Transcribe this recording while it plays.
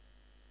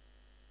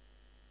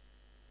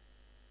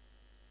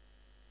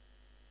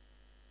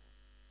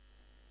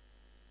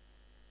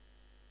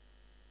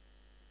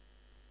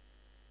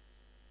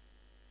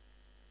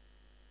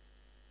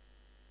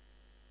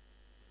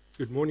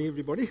Good morning,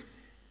 everybody.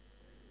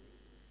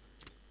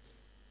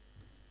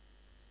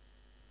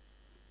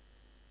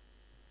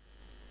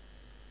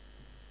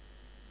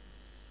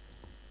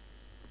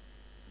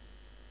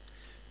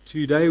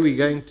 Today we're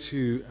going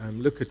to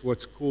look at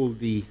what's called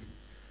the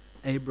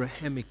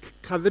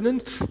Abrahamic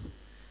Covenant,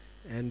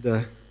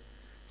 and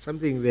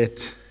something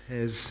that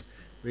has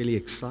really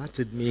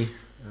excited me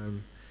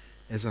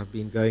as I've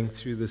been going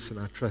through this, and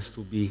I trust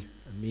will be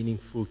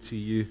meaningful to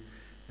you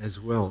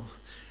as well.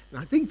 And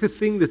I think the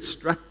thing that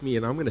struck me,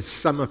 and I'm going to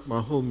sum up my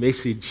whole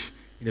message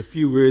in a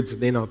few words, and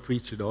then I'll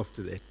preach it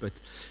after that.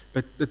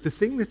 But the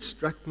thing that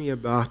struck me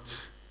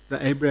about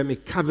the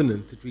Abrahamic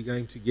Covenant that we're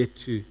going to get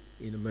to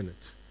in a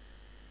minute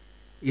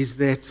is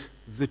that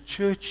the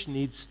church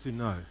needs to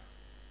know,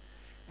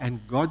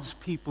 and God's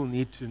people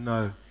need to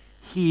know,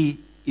 He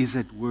is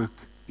at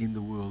work in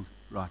the world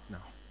right now.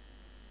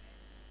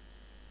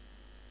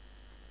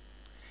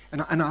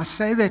 And I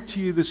say that to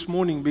you this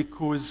morning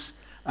because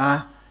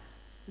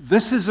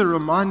this is a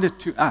reminder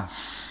to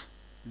us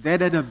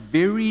that at a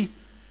very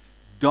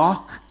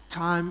dark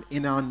time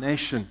in our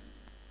nation,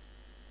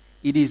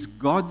 it is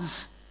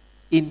God's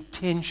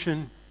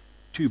intention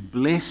to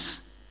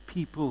bless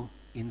people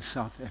in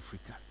South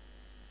Africa.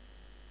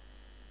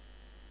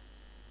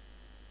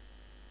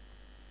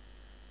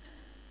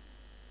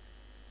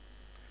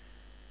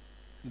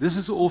 This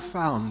is all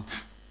found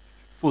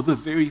for the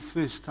very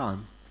first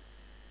time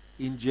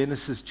in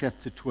Genesis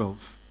chapter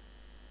 12,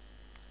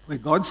 where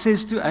God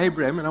says to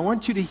Abraham, and I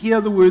want you to hear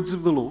the words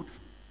of the Lord,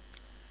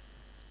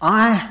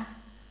 I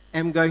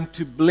am going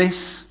to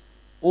bless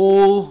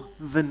all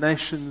the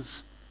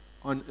nations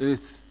on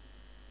earth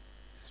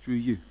through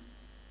you.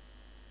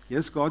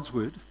 Here's God's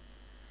word.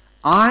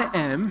 I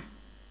am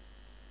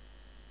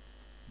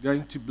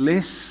going to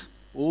bless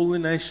all the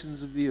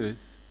nations of the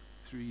earth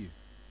through you.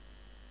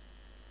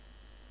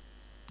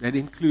 That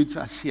includes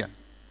us here.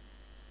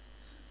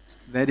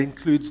 That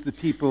includes the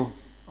people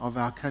of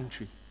our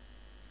country.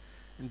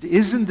 And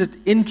isn't it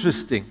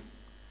interesting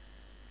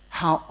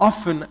how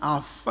often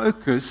our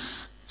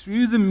focus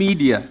through the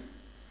media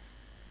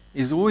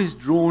is always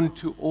drawn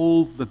to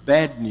all the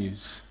bad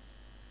news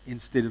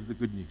instead of the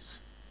good news?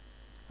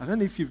 I don't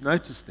know if you've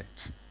noticed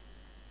that.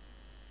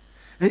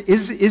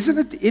 Isn't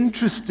it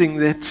interesting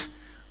that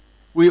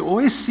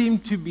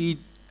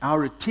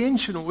our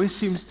attention always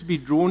seems to be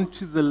drawn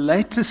to the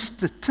latest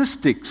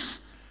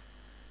statistics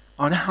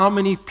on how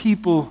many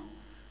people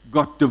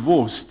got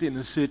divorced in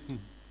a certain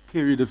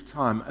period of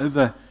time,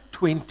 over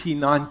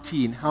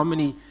 2019, how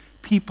many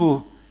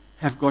people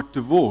have got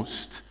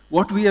divorced.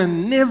 What we are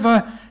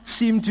never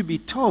seem to be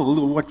told,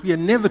 or what we are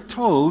never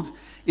told,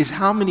 is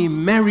how many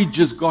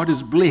marriages God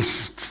has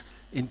blessed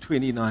in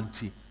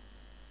 2019.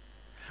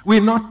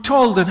 We're not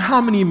told on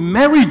how many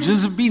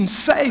marriages have been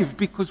saved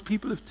because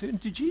people have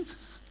turned to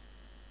Jesus.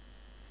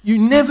 You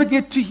never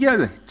get to hear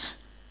that.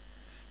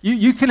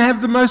 You can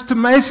have the most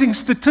amazing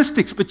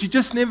statistics, but you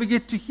just never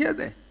get to hear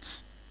that.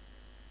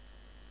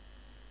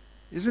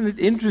 Isn't it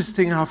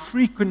interesting how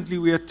frequently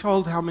we are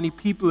told how many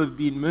people have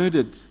been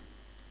murdered?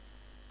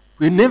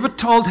 We're never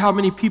told how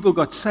many people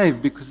got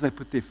saved because they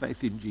put their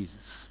faith in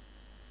Jesus.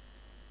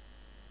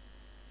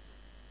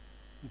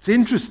 It's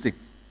interesting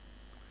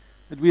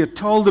that we are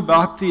told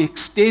about the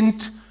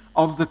extent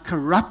of the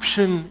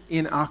corruption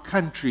in our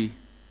country,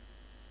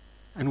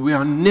 and we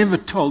are never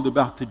told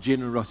about the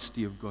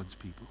generosity of God's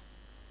people.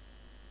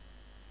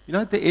 You know,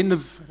 at the end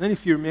of, I don't know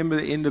if you remember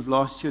the end of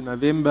last year,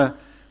 November,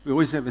 we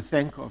always have a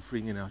thank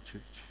offering in our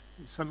church.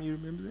 Some of you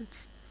remember that?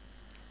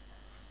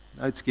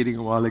 No, it's getting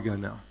a while ago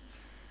now.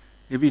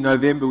 Every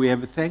November we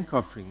have a thank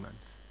offering month.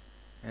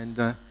 And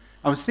I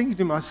was thinking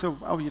to myself,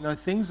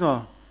 things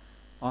are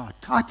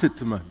tight at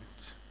the moment.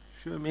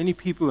 Sure, many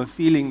people are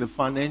feeling the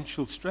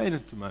financial strain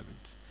at the moment.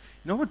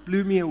 You know what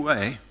blew me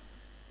away?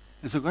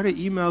 Is I got an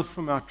email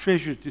from our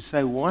treasurer to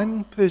say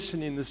one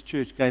person in this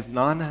church gave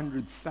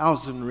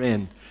 900,000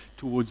 rand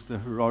towards the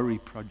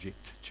Harare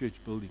project, church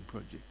building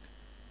project.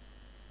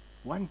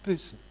 One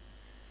person.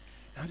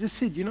 And I just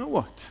said, you know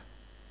what?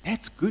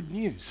 That's good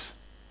news.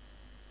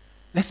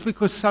 That's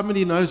because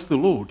somebody knows the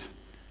Lord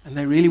and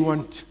they really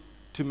want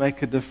to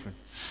make a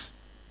difference.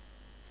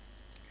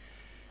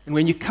 And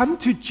when you come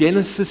to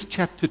Genesis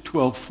chapter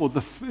 12 for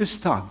the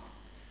first time,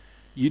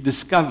 you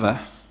discover,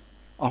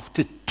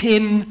 after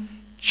 10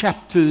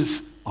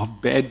 chapters of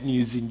bad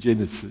news in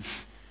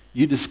Genesis,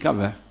 you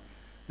discover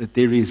that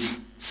there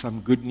is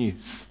some good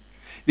news.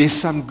 There's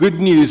some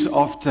good news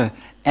after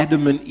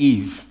Adam and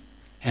Eve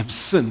have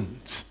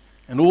sinned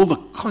and all the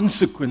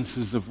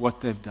consequences of what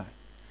they've done.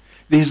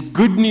 There's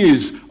good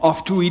news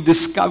after we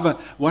discover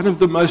one of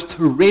the most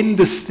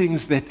horrendous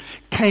things, that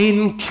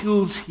Cain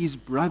kills his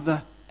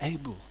brother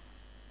Abel.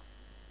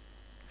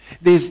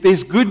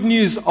 There's good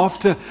news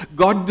after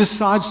God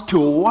decides to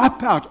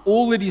wipe out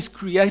all that He's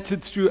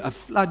created through a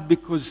flood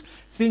because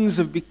things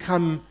have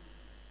become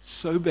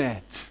so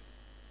bad.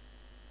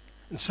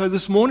 And so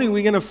this morning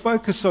we're going to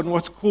focus on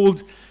what's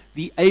called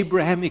the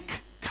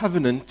Abrahamic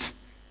Covenant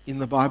in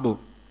the Bible.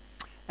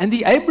 And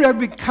the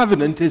Abrahamic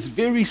Covenant is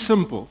very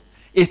simple.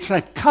 It's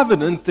a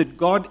covenant that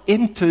God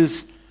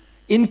enters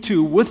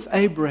into with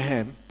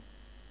Abraham.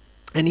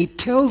 And he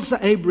tells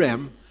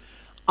Abraham,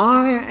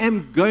 I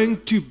am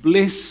going to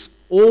bless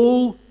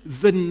all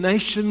the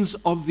nations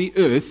of the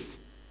earth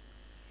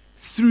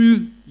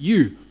through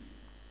you.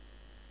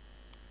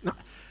 Now,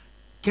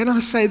 can I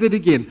say that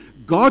again?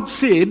 God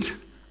said,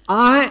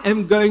 I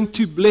am going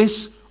to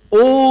bless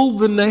all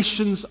the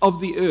nations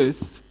of the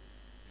earth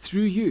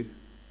through you.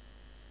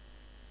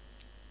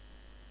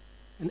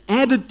 And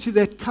added to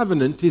that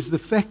covenant is the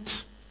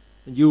fact,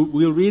 and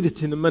we'll read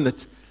it in a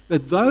minute,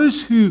 that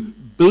those who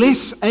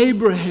bless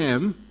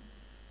Abraham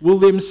will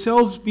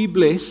themselves be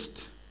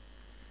blessed,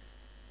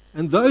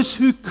 and those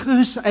who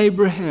curse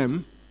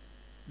Abraham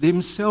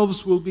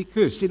themselves will be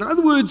cursed. In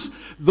other words,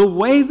 the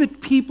way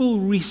that people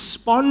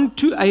respond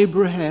to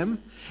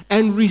Abraham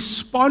and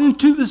respond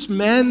to this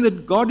man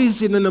that God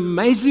is in an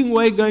amazing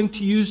way going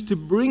to use to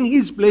bring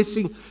his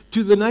blessing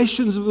to the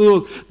nations of the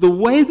world, the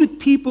way that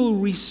people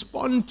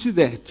respond to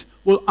that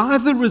will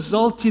either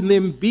result in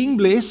them being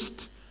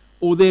blessed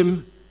or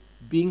them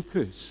being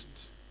cursed.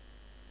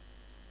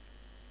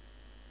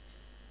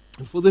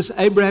 And for this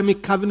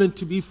Abrahamic covenant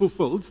to be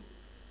fulfilled,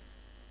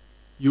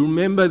 you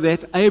remember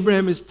that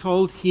Abraham is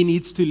told he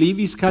needs to leave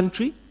his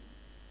country.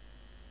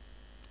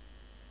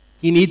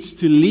 He needs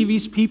to leave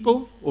his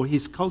people or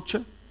his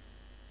culture.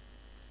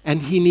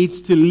 And he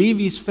needs to leave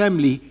his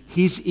family,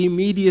 his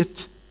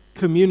immediate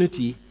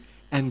community,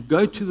 and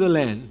go to the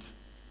land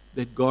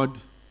that God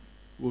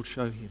will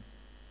show him.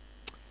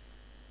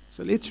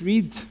 So let's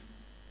read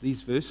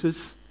these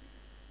verses.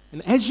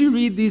 And as you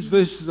read these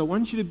verses, I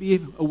want you to be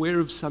aware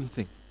of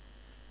something.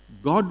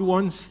 God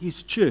wants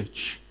his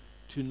church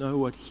to know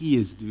what he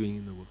is doing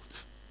in the world.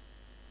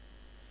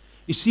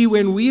 You see,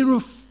 when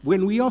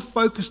we are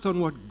focused on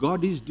what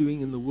God is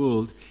doing in the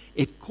world,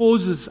 it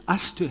causes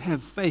us to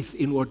have faith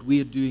in what we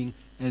are doing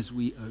as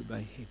we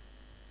obey him.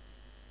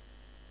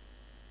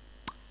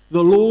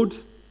 The Lord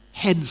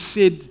had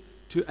said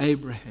to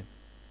Abraham,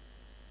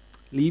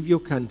 leave your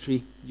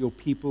country, your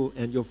people,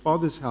 and your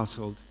father's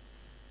household,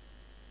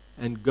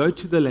 and go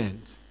to the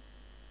land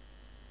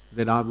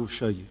that I will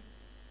show you.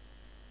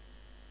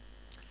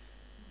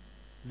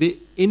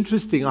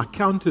 Interesting, I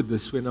counted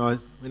this when I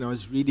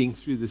was reading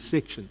through this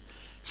section.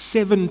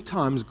 7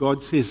 times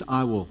God says,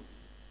 I will.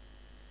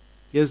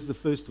 Here's the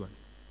first one.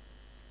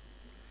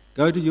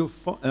 Go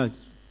to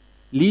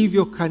leave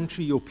your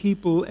country, your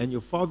people, and your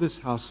father's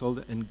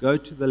household, and go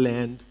to the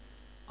land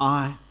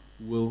I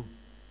will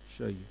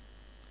show you.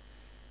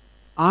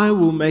 I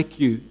will make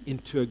you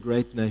into a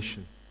great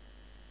nation,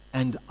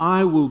 and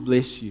I will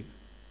bless you,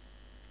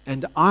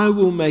 and I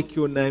will make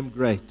your name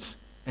great,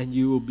 and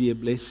you will be a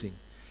blessing.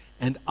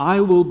 And I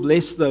will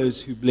bless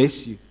those who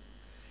bless you.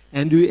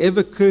 And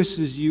whoever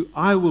curses you,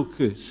 I will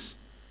curse.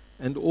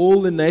 And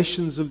all the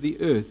nations of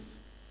the earth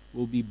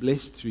will be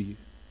blessed through you.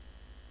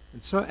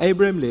 And so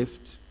Abraham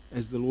left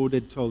as the Lord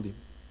had told him.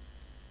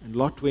 And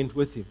Lot went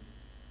with him.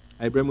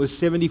 Abraham was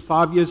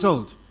 75 years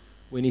old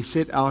when he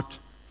set out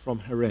from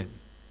Haran.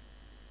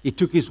 He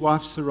took his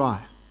wife Sarai,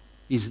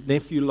 his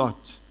nephew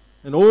Lot,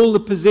 and all the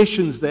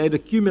possessions they had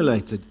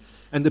accumulated,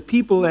 and the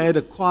people they had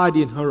acquired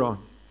in Haran.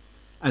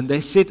 And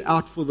they set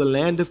out for the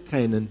land of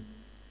Canaan,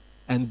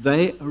 and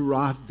they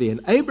arrived there.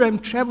 And Abraham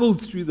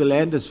traveled through the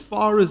land as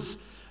far as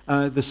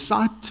the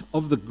site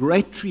of the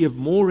great tree of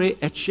Moreh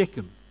at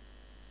Shechem.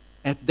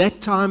 At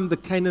that time, the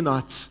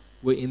Canaanites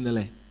were in the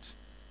land.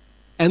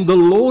 And the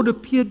Lord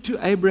appeared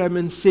to Abraham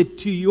and said,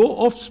 to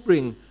your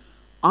offspring,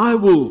 I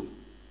will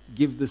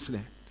give this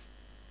land.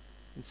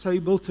 And so he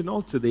built an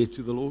altar there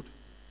to the Lord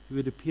who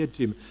had appeared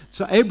to him.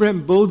 So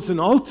Abraham builds an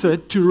altar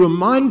to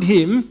remind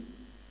him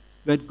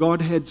that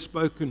God had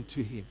spoken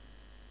to him.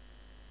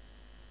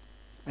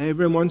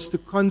 Abraham wants to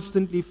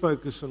constantly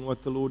focus on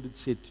what the Lord had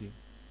said to him.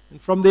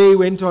 And from there he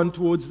went on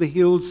towards the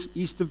hills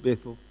east of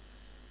Bethel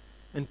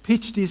and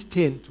pitched his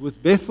tent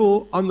with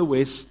Bethel on the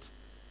west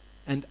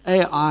and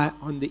Ai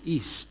on the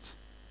east.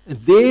 And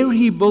there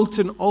he built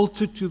an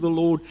altar to the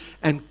Lord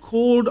and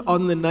called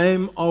on the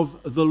name of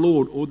the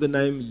Lord, or the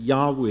name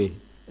Yahweh,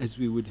 as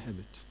we would have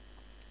it.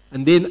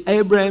 And then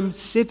Abraham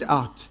set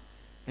out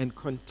and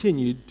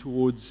continued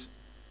towards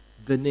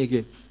the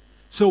Negev.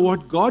 So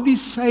what God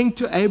is saying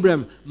to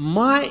Abraham,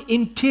 my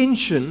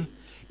intention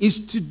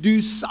is to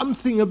do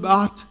something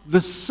about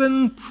the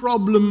sin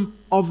problem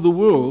of the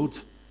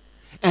world,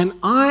 and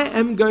I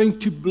am going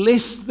to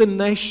bless the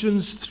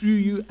nations through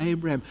you,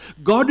 Abraham.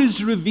 God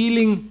is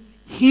revealing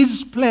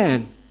his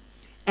plan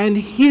and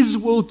his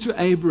will to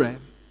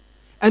Abraham.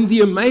 And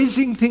the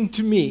amazing thing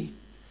to me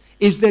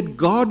is that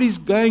God is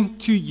going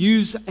to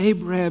use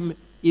Abraham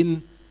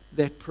in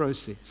that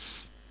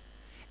process.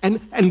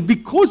 And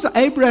because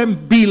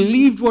Abraham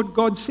believed what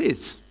God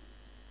says,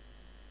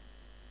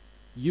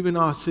 you and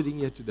I are sitting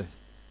here today.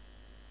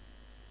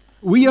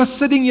 We are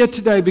sitting here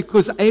today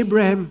because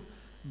Abraham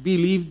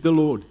believed the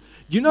Lord.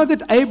 Do you know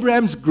that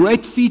Abraham's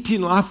great feat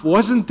in life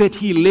wasn't that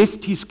he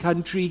left his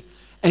country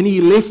and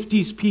he left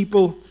his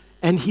people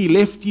and he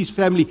left his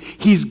family?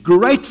 His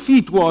great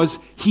feat was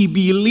he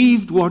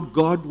believed what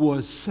God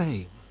was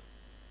saying.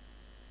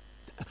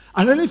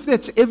 I don't know if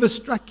that's ever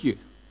struck you.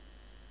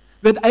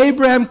 That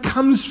Abraham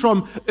comes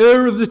from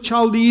Ur of the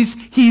Chaldees.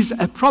 He's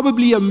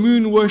probably a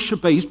moon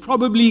worshipper. He's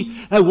probably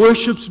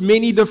worships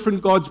many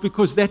different gods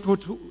because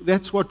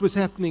that's what was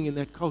happening in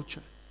that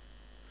culture.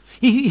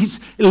 He's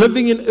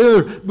living in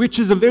Ur, which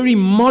is a very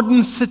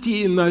modern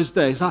city in those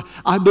days.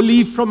 I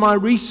believe from my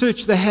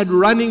research they had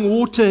running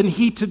water and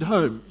heated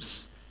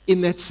homes in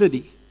that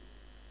city.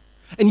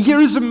 And here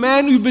is a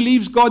man who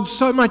believes God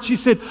so much, he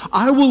said,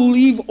 I will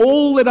leave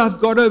all that I've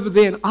got over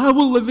there and I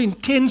will live in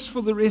tents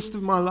for the rest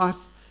of my life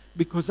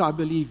because I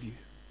believe you.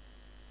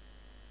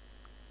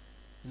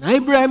 And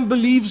Abraham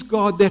believes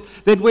God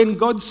that when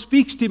God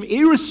speaks to him,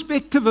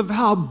 irrespective of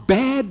how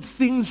bad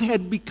things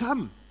had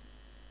become,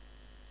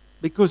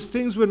 because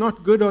things were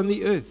not good on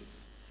the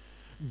earth,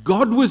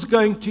 God was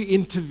going to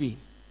intervene.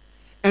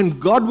 And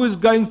God was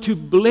going to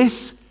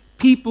bless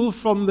people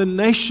from the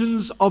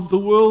nations of the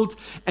world.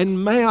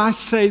 And may I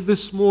say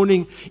this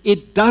morning,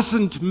 it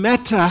doesn't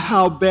matter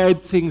how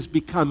bad things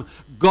become.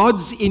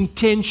 God's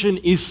intention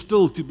is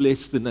still to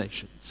bless the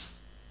nations.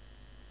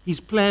 His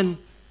plan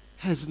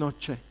has not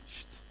changed.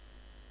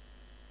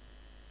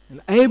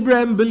 And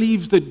Abraham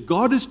believes that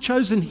God has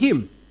chosen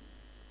him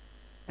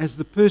as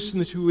the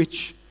person to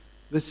which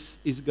this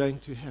is going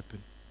to happen.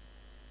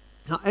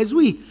 Now, as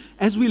we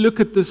look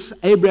at this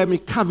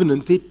Abrahamic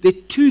covenant, there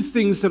are two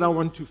things that I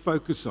want to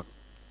focus on.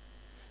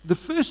 The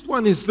first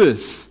one is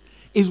this,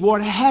 is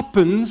what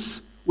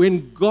happens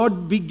when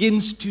God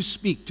begins to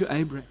speak to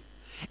Abraham.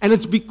 And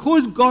it's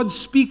because God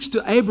speaks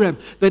to Abraham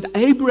that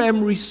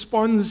Abraham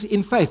responds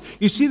in faith.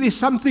 You see, there's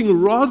something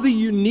rather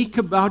unique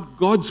about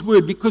God's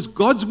word because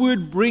God's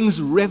word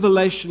brings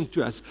revelation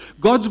to us.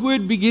 God's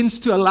word begins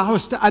to allow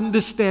us to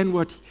understand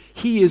what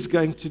He is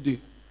going to do.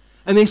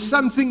 And there's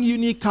something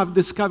unique I've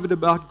discovered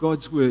about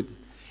God's word.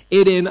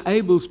 It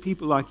enables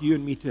people like you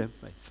and me to have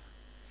faith.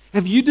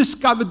 Have you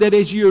discovered that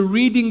as you're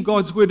reading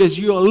God's word, as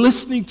you are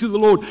listening to the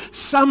Lord,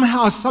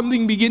 somehow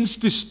something begins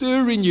to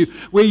stir in you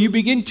where you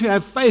begin to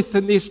have faith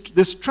and there's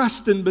this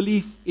trust and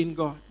belief in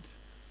God?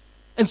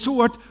 And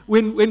so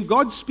when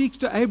God speaks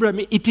to Abraham,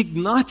 it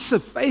ignites a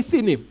faith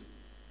in him.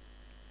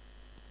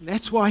 And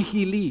that's why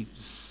he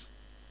leaves.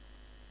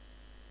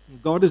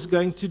 And God is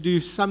going to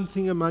do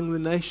something among the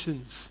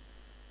nations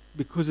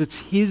because it's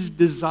His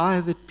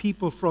desire that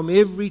people from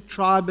every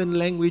tribe and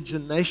language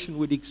and nation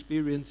would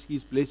experience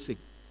His blessing.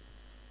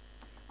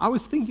 I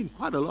was thinking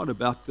quite a lot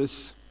about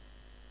this.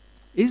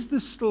 Is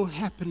this still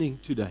happening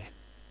today?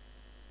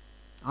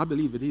 I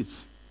believe it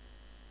is.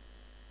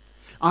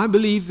 I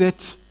believe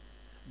that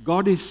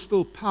God is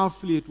still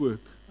powerfully at work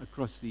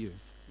across the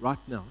earth right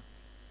now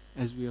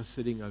as we are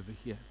sitting over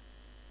here.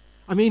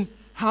 I mean,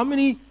 how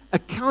many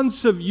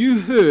accounts have you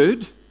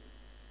heard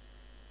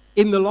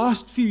in the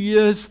last few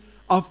years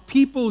of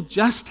people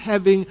just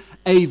having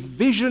a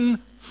vision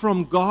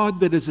from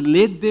God that has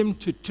led them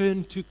to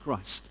turn to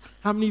Christ?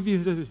 How many of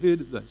you have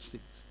heard of those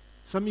things?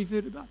 Some of you have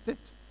heard about that.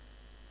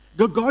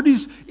 God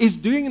is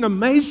doing an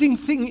amazing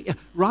thing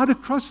right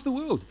across the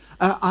world.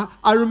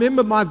 I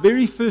remember my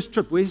very first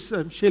trip. Where's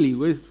Shelley?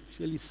 Where's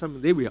Shelley's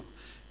son? There we are.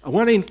 I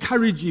want to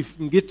encourage you, if you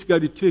can get to go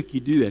to Turkey,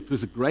 do that. It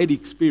was a great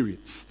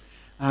experience.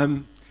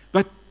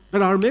 But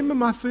I remember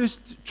my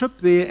first trip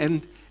there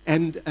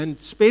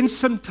and spent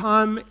some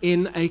time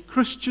in a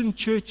Christian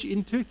church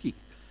in Turkey.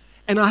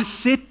 And I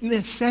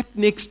sat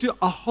next to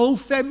a whole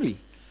family.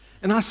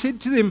 And I said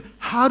to them,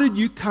 how did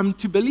you come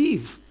to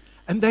believe?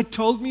 And they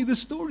told me the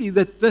story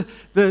that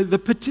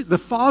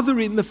the father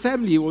in the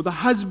family, or the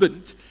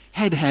husband,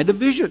 had a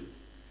vision.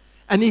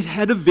 And he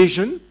had a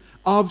vision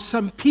of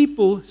some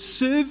people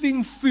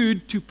serving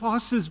food to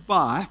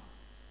passers-by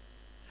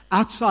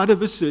outside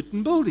of a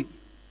certain building.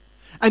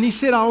 And he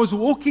said, I was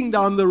walking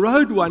down the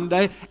road one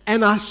day,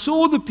 and I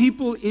saw the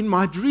people in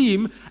my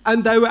dream,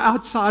 and they were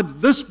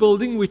outside this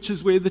building, which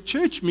is where the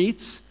church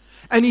meets.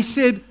 And he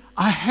said,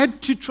 I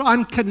had to try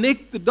and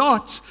connect the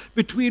dots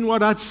between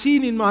what I'd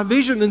seen in my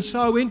vision, and so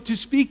I went to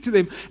speak to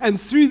them. And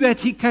through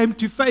that, he came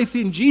to faith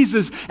in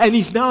Jesus, and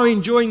he's now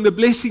enjoying the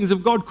blessings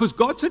of God because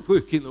God's at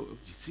work in the world,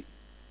 you see.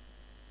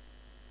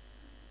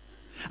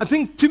 I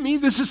think, to me,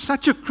 this is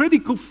such a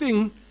critical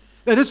thing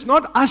that it's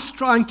not us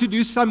trying to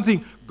do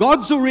something.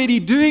 God's already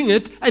doing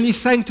it, and He's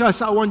saying to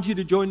us, I want you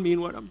to join me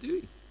in what I'm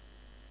doing.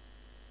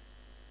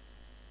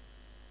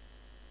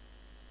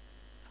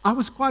 I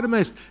was quite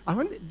amazed. I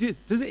wonder,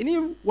 does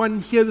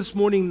anyone here this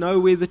morning know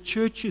where the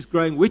church is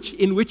growing?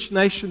 In which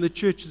nation the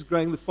church is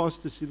growing the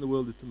fastest in the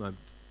world at the moment?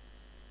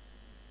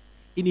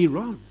 In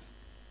Iran.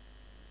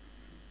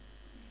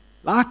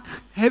 Like,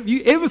 have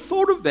you ever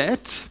thought of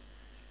that?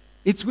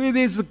 It's where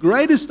there's the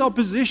greatest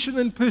opposition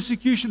and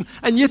persecution,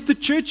 and yet the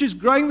church is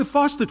growing the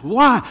fastest.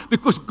 Why?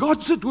 Because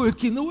God's at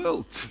work in the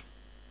world.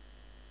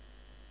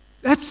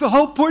 That's the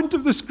whole point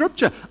of the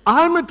scripture.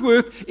 I'm at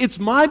work, it's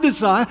my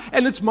desire,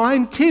 and it's my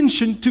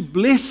intention to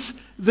bless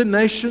the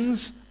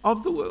nations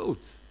of the world.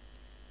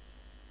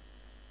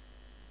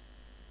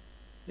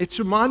 Let's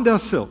remind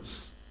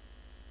ourselves.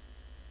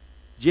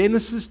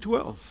 Genesis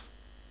 12.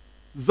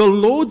 The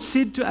Lord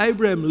said to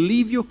Abraham,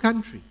 leave your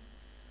country,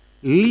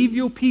 Leave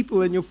your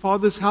people and your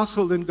father's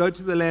household and go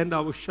to the land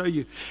I will show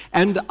you.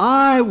 And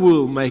I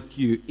will make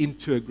you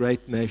into a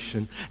great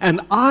nation.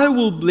 And I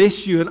will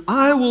bless you, and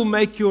I will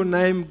make your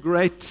name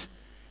great,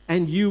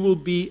 and you will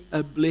be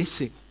a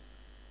blessing.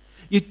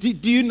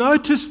 Do you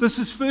notice this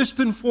is first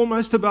and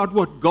foremost about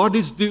what God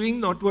is doing,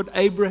 not what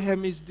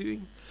Abraham is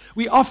doing?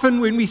 We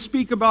often, when we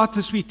speak about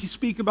this, we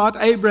speak about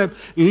Abraham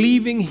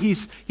leaving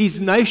his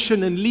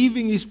nation and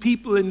leaving his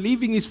people and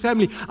leaving his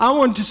family. I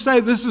want to say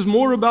this is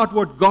more about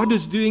what God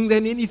is doing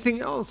than anything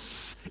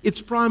else.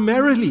 It's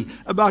primarily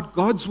about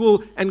God's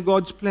will and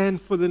God's plan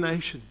for the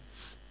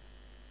nations.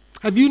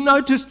 Have you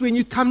noticed when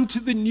you come to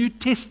the New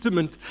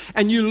Testament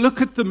and you look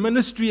at the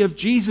ministry of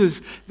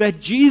Jesus, that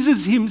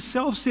Jesus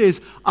himself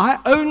says, I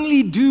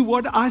only do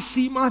what I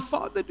see my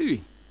Father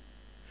doing?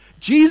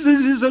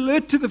 Jesus is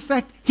alert to the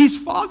fact his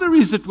Father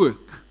is at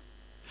work.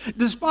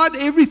 Despite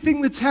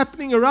everything that's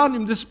happening around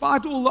him,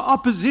 despite all the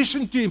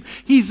opposition to him,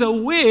 he's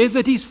aware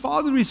that his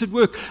Father is at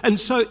work. And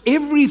so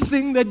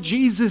everything that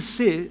Jesus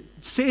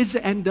says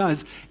and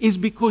does is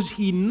because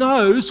he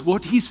knows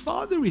what his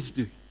Father is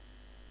doing.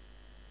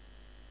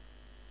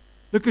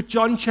 Look at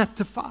John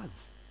chapter 5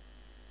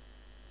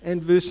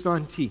 and verse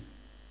 19.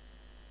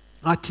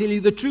 I tell you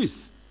the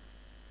truth.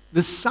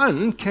 The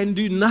Son can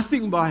do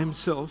nothing by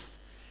himself.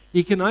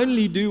 He can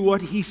only do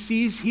what he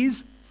sees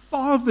his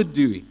Father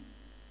doing.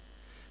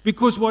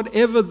 Because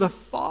whatever the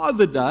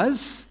Father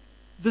does,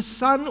 the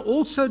Son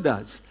also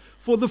does.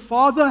 For the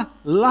Father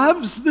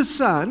loves the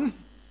Son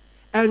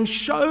and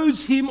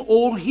shows him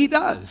all he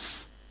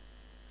does.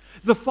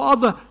 The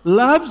Father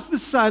loves the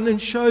Son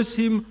and shows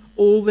him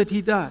all that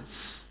he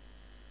does.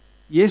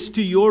 Yes,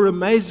 to your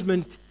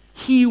amazement,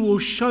 he will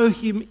show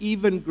him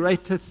even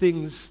greater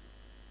things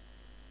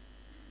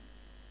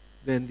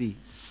than these.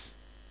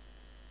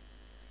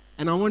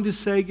 And I want to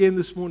say again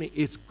this morning,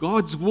 it's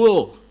God's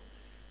will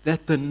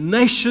that the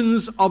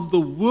nations of the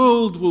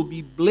world will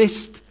be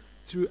blessed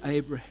through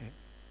Abraham.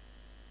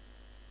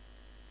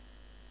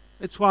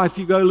 That's why if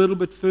you go a little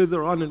bit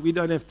further on, and we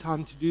don't have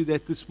time to do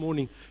that this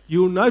morning,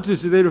 you'll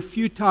notice that there are a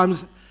few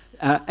times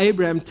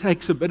Abraham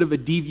takes a bit of a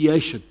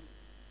deviation.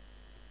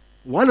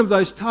 One of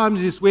those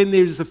times is when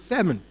there is a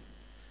famine,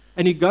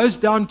 and he goes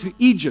down to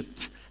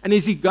Egypt. And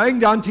as he's going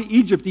down to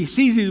Egypt, he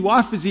sees his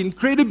wife is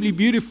incredibly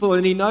beautiful,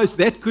 and he knows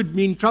that could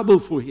mean trouble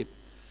for him.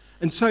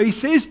 And so he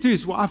says to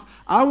his wife,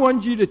 I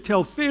want you to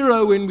tell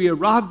Pharaoh when we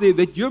arrive there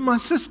that you're my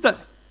sister.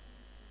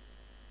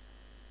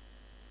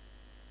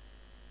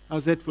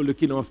 How's that for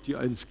looking after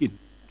your own skin?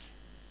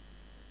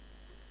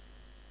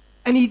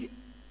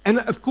 And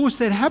of course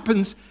that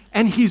happens,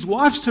 and his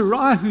wife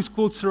Sarai, who's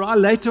called Sarai,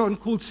 later on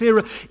called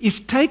Sarah,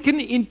 is taken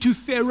into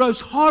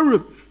Pharaoh's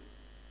harem.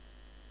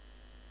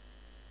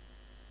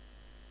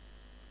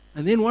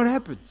 And then what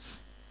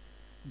happens?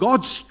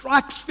 God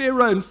strikes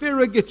Pharaoh, and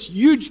Pharaoh gets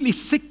hugely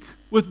sick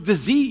with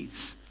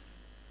disease.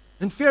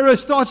 And Pharaoh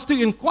starts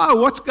to inquire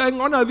what's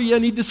going on over here,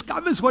 and he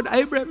discovers what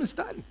Abraham has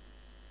done.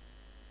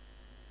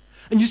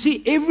 And you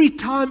see, every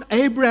time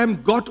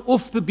Abraham got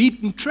off the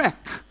beaten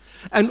track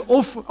and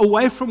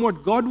away from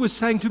what God was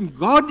saying to him,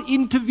 God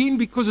intervened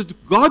because it's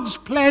God's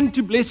plan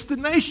to bless the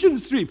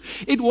nations through him.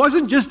 It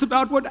wasn't just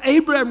about what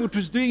Abraham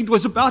was doing, it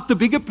was about the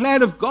bigger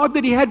plan of God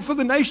that he had for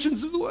the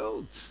nations of the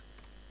world.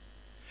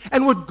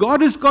 And what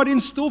God has got in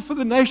store for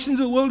the nations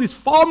of the world is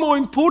far more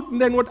important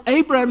than what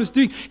Abraham is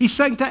doing. He's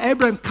saying to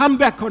Abraham, come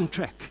back on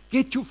track.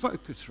 Get your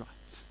focus right.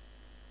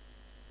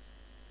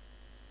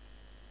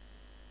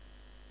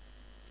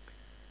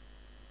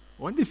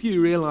 I wonder if you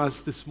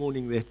realize this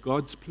morning that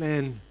God's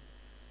plan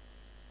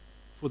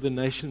for the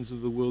nations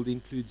of the world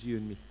includes you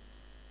and me.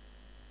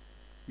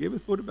 You ever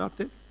thought about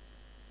that? Do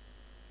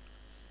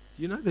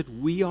you know that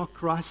we are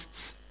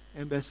Christ's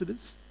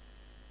ambassadors?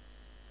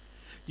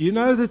 Do you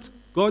know that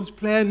God's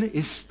plan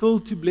is still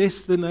to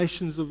bless the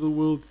nations of the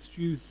world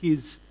through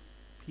his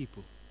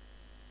people?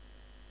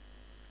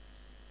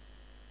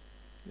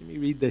 Let me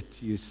read that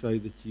to you so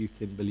that you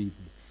can believe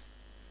me.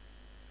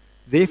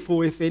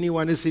 Therefore, if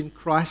anyone is in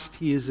Christ,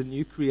 he is a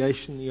new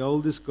creation. The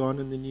old is gone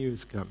and the new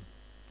has come.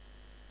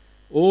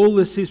 All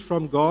this is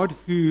from God,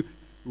 who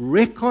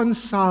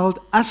reconciled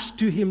us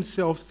to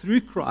himself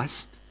through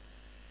Christ,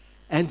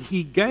 and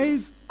he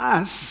gave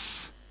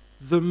us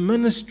the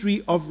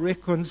ministry of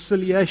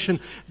reconciliation,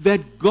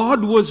 that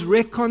God was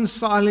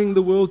reconciling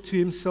the world to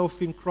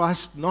himself in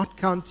Christ, not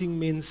counting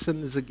men's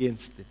sins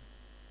against them.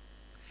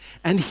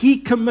 And he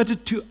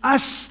committed to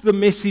us the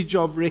message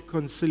of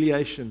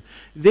reconciliation.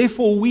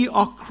 Therefore, we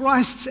are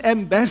Christ's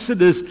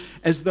ambassadors,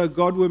 as though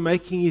God were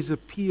making his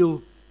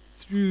appeal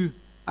through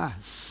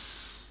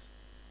us.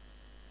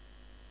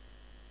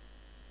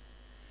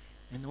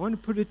 And I want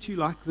to put it to you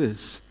like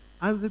this.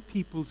 Other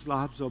people's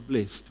lives are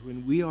blessed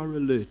when we are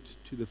alert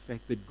to the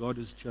fact that God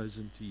has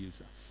chosen to use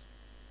us.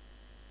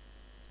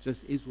 It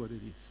just is what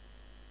it is.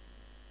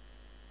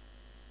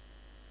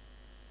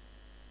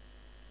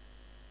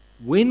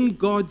 When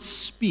God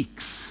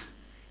speaks,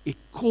 it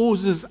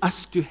causes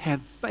us to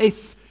have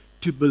faith,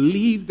 to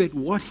believe that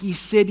what he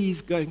said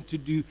he's going to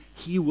do,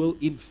 he will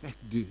in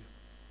fact do.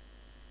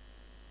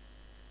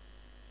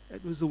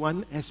 That was the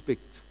one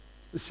aspect.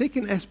 The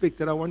second aspect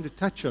that I want to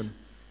touch on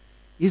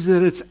is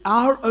that it's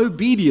our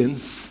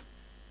obedience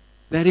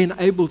that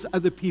enables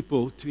other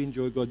people to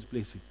enjoy God's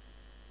blessing.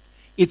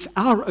 It's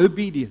our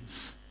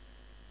obedience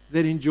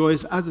that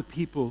enables other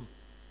people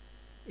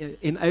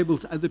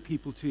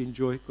to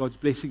enjoy God's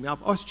blessing. Now,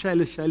 I've asked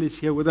Shayla. Shayla's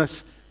here with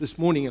us this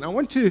morning, and I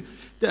want to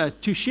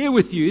share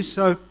with you.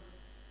 So,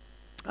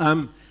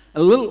 an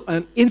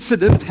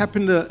incident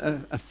happened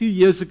a few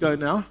years ago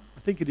now. I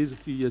think it is a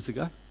few years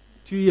ago.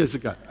 2 years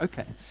ago.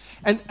 Okay.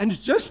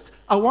 And just,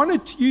 I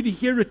wanted you to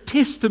hear a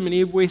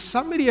testimony of where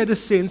somebody had a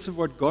sense of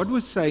what God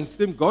was saying to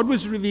them. God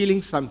was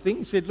revealing something.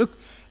 He said, look,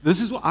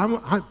 this is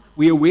what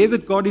we're aware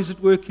that God is at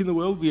work in the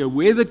world. We're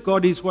aware that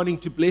God is wanting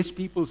to bless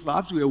people's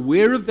lives. We're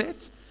aware of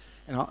that.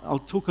 And I'll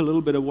talk a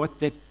little bit of what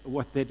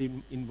that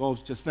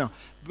involves just now.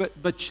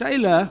 But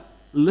Shayla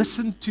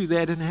listened to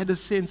that and had a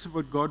sense of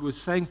what God was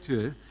saying to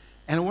her.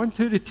 And I want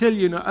her to tell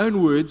you in her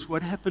own words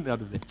what happened out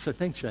of that. So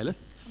thanks, Shayla.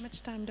 How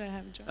much time do I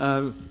have,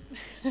 John?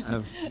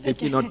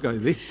 Let me not go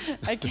there.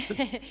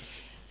 Okay.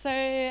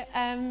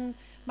 So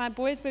my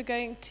boys were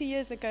going, 2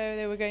 years ago,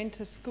 they were going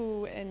to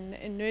school in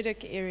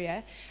Noordhoek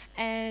area.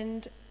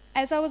 And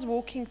as I was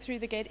walking through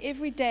the gate,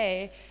 every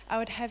day I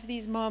would have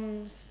these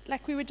moms,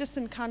 like we would just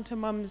encounter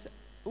moms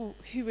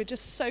who were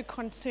just so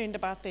concerned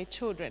about their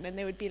children. And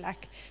they would be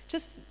like,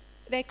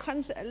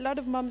 a lot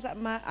of moms,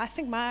 I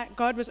think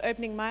God was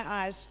opening my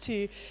eyes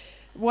to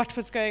what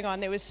was going on.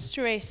 They were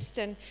stressed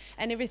and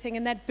everything,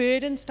 and that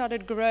burden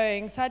started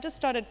growing. So I just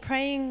started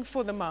praying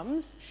for the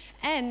moms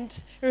and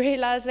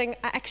realizing,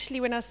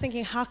 when I was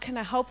thinking, how can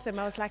I help them?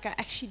 I was like, I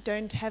actually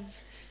don't have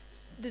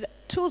the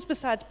tools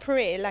besides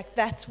prayer. Like,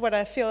 that's what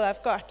I feel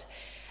I've got.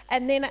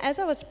 And then as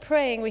I was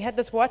praying, we had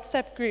this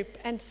WhatsApp group,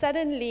 and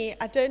suddenly,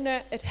 I don't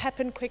know, it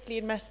happened quickly.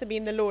 It must have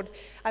been the Lord,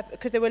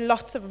 because there were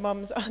lots of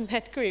moms on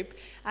that group.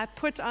 I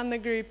put on the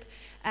group,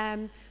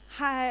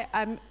 hi,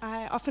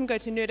 I often go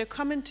to Noordhoek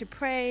Common to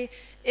pray.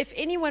 If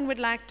anyone would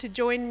like to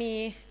join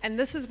me, and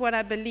this is what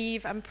I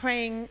believe, I'm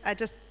praying. I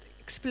just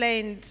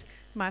explained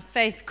my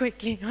faith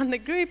quickly on the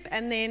group,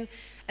 and then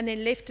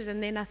left it.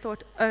 And then I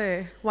thought,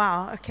 oh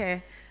wow,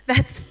 okay,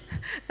 that's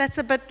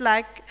a bit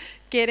like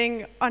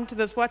getting onto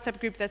this WhatsApp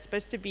group that's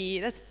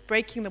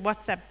breaking the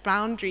WhatsApp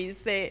boundaries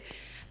there.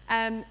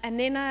 And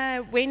then I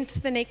went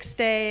the next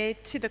day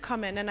to the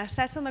Common, and I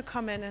sat on the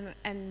Common,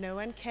 and no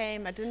one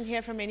came. I didn't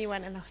hear from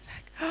anyone, and I was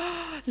like,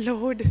 oh,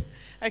 Lord,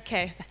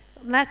 okay,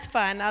 that's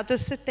fine. I'll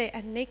just sit there.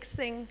 And next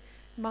thing,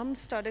 moms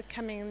started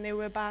coming, and there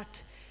were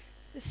about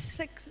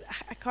 6,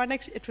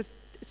 it was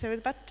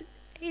about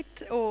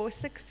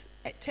 6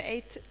 to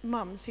 8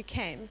 moms who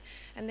came.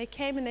 And they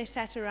came and they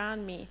sat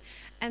around me.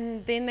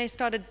 And then they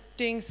started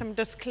doing some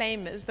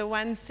disclaimers. The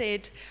one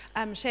said,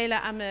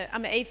 Shayla, I'm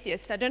an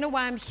atheist. I don't know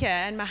why I'm here.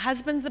 And my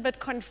husband's a bit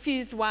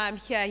confused why I'm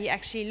here. He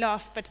actually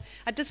laughed. But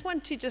I just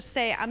want to just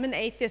say, I'm an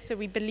atheist, so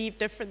we believe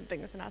different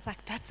things. And I was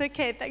like, that's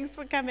okay. Thanks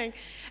for coming.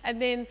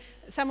 And then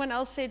someone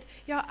else said,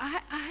 yeah,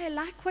 I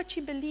like what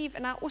you believe.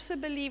 And I also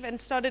believe, and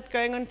started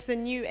going on to the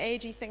new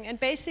agey thing. And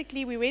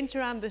basically, we went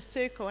around the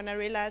circle, and I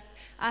realized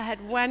I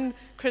had one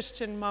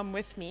Christian mom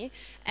with me.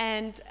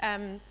 And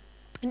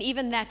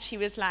even that, she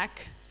was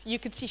like, you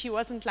could see she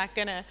wasn't like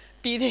going to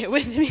be there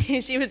with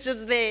me. She was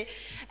just there.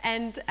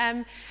 And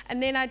then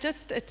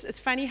it's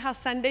funny how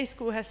Sunday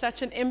school has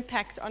such an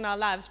impact on our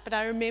lives. But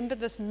I remember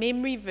this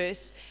memory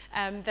verse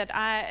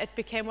it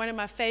became one of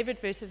my favorite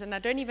verses. And I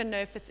don't even know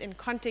if it's in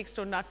context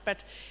or not,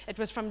 but it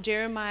was from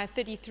Jeremiah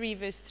 33,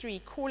 verse 3.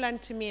 Call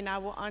unto me, and I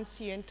will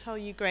answer you and tell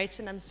you great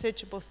and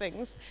unsearchable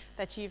things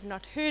that you've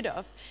not heard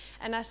of.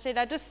 And I said,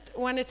 I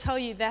want to tell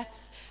you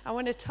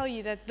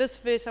that this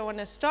verse I want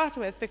to start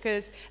with,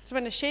 because I just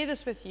want to share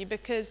this with you,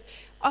 because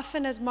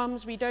often as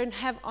moms, we don't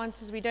have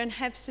answers, we don't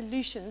have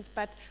solutions,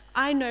 but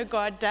I know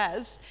God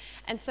does.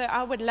 And so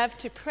I would love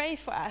to pray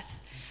for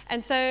us.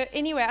 And so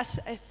anyway,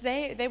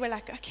 they were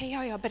like, okay,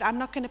 yeah, but I'm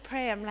not going to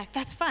pray. I'm like,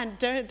 that's fine.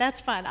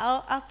 That's fine.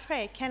 I'll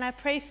pray. Can I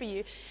pray for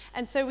you?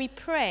 And so we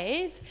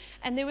prayed,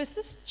 and there was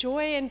this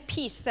joy and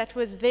peace that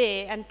was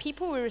there, and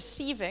people were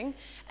receiving.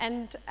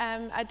 And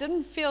I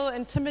didn't feel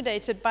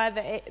intimidated by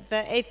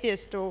the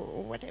atheist or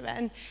whatever.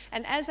 And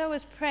as I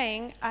was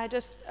praying, I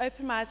just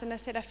opened my eyes and I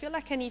said, I feel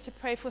like I need to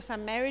pray for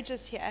some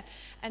marriages here.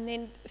 And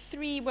then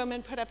 3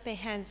 women put up their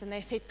hands and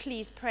they said,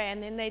 please pray.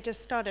 And then they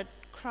just started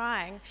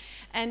crying.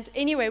 And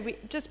anyway, we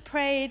just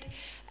prayed.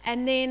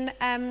 And then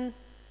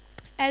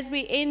as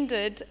we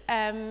ended,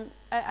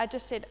 I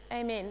just said,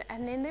 amen.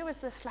 And then there was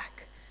this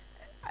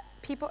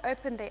people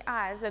opened their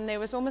eyes, and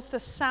there was almost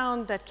this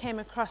sound that came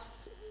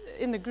across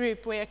in the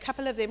group where a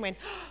couple of them went,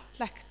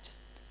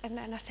 and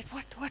I said,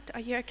 what, are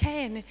you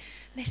okay? And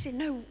they said,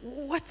 no,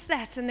 what's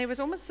that? And there was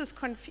almost this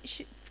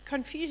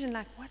confusion,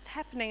 like, what's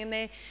happening?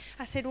 And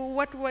I said, well,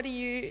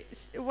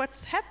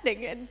 what's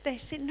happening? And they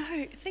said,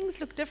 no, things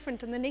look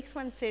different. And the next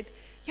one said,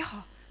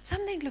 yeah,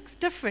 something looks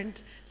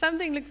different.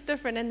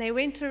 And they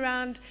went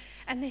around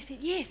and they said,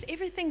 yes,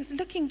 everything's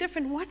looking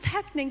different. What's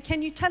happening?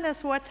 Can you tell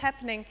us what's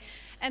happening?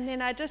 And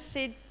then I just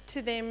said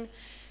to them,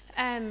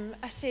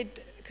 I said,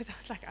 because I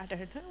was like, I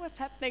don't know what's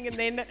happening.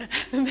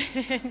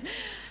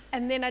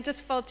 And then I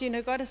just felt,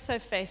 God is so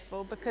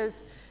faithful,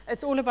 because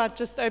it's all about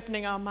just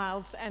opening our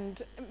mouths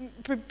and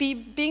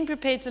being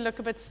prepared to look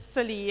a bit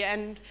silly.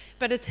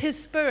 But it's His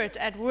Spirit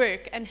at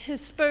work, and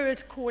His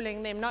Spirit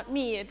calling them, not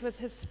me. It was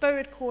His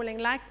Spirit calling,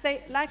 like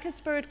His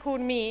Spirit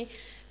called me.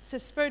 It's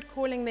His Spirit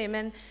calling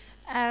them.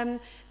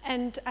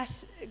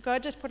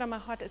 God just put on my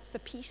heart, it's the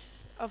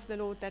peace of the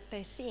Lord that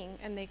they're seeing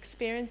and they're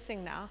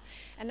experiencing now.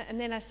 And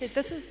then I said,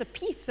 this is the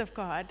peace of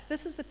God.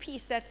 This is the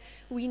peace that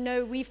we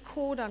know we've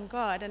called on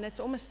God. And it's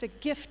almost a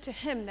gift to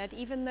Him that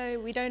even though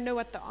we don't know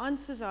what the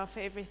answers are for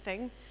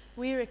everything,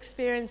 we're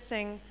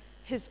experiencing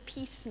His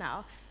peace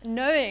now,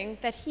 knowing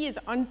that He is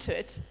onto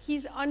it.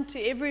 He's onto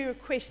every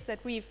request that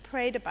we've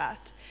prayed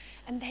about.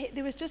 And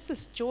there was just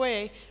this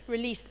joy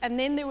released. And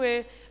then there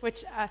were,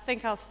 which I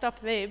think I'll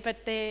stop there,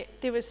 but there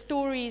were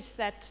stories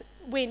that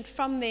went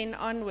from then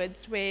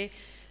onwards where,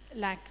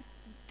 like,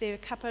 there were a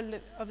couple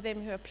of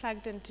them who are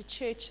plugged into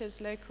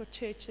churches, local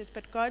churches,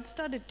 but God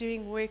started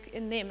doing work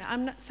in them.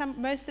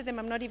 Most of them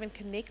I'm not even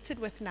connected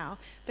with now,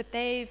 but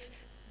the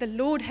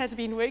Lord has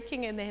been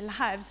working in their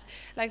lives.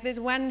 Like, there's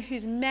one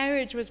whose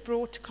marriage was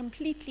brought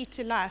completely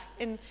to life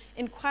in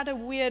quite a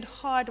weird,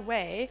 hard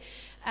way.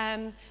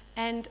 And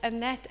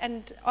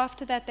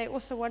after that,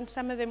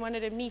 some of them wanted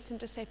to meet and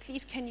to say,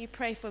 please, can you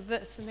pray for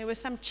this? And there were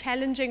some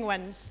challenging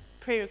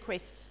prayer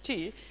requests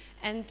too.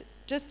 And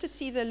just to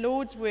see the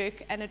Lord's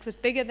work, and it was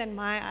bigger than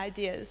my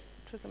ideas.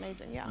 It was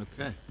amazing, yeah.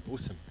 Okay,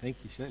 awesome. Thank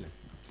you, Shayla.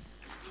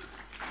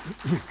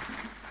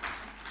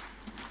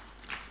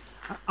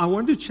 I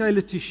wanted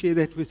Shayla to share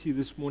that with you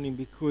this morning,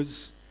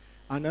 because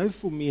I know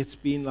for me it's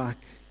been like,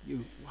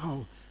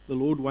 wow, the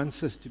Lord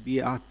wants us to be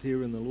out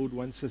there, and the Lord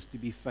wants us to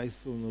be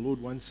faithful, and the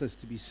Lord wants us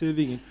to be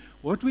serving. And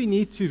what we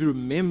need to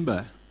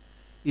remember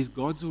is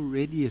God's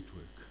already at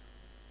work.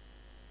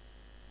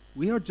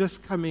 We are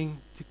just coming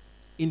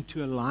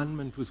into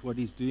alignment with what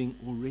He's doing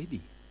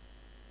already.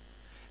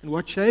 And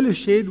what Shayla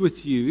shared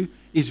with you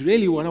is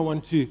really what I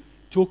want to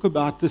talk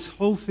about. This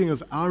whole thing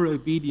of our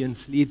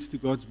obedience leads to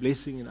God's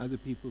blessing in other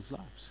people's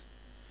lives.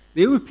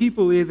 There were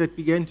people there that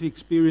began to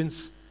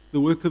experience the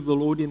work of the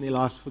Lord in their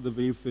lives for the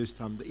very first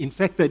time. In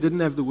fact, they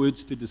didn't have the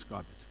words to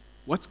describe it.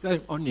 What's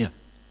going on here?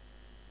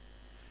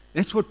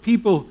 That's what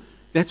people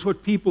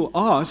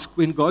ask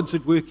when God's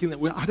at work in that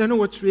way. I don't know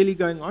what's really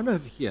going on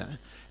over here.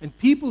 And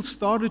people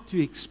started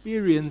to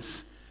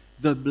experience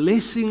the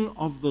blessing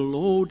of the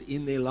Lord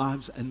in their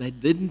lives, and they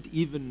didn't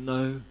even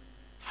know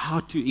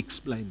how to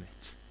explain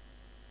that.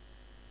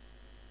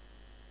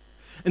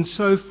 And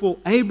so for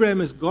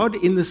Abraham, as God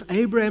in this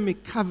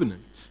Abrahamic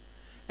covenant,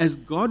 as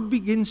God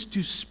begins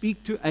to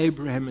speak to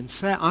Abraham and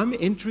say, I'm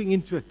entering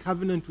into a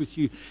covenant with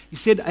you, He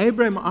said,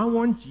 Abraham, I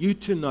want you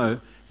to know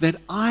that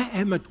I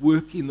am at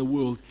work in the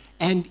world,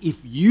 and if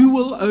you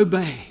will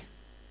obey,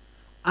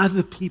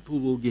 other people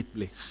will get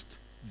blessed.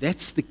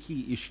 That's the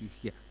key issue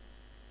here.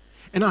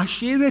 And I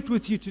share that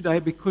with you today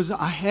because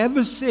I have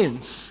a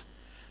sense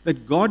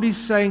that God is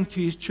saying to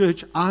His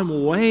church,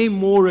 I'm way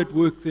more at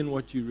work than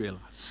what you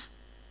realize.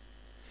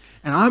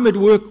 And I'm at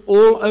work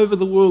all over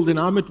the world, and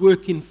I'm at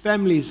work in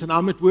families, and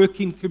I'm at work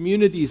in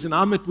communities, and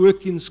I'm at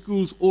work in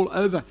schools all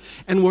over.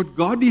 And what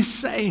God is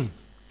saying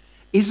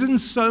isn't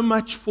so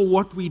much for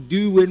what we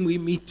do when we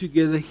meet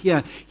together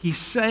here.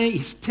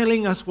 He's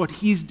telling us what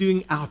He's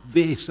doing out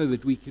there so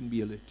that we can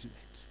be alert to that.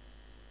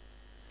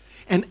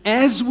 And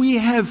as we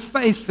have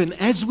faith and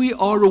as we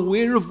are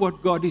aware of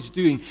what God is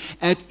doing,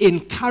 it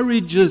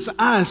encourages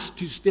us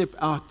to step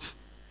out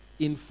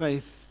in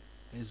faith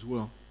as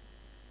well.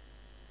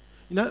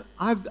 You know,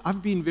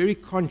 I've been very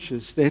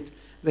conscious that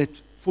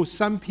for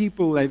some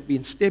people, they've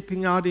been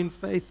stepping out in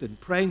faith and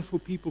praying for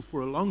people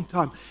for a long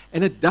time,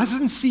 and it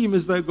doesn't seem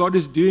as though God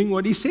is doing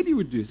what He said He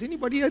would do. Has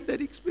anybody had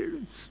that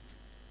experience?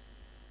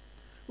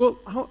 Well,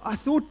 I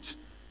thought,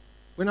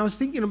 when I was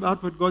thinking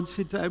about what God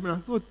said to Abraham,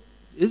 I thought,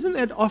 isn't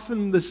that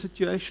often the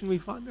situation we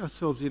find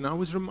ourselves in? I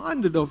was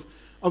reminded of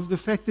the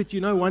fact that,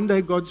 one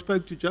day God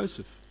spoke to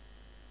Joseph.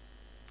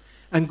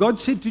 And God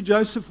said to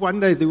Joseph one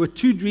day, there were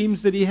 2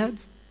 dreams that he had.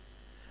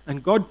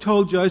 And God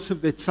told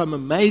Joseph that some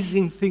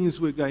amazing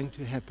things were going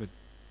to happen.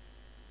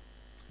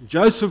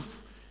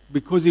 Joseph,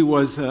 because he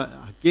was, I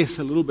guess,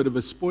 a little bit of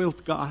a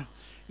spoilt guy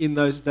in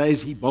those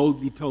days, he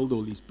boldly told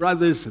all his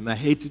brothers, and they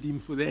hated him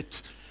for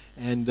that.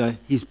 And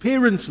his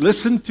parents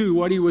listened to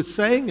what he was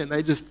saying, and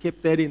they just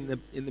kept that in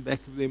the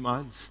back of their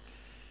minds.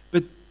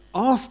 But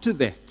after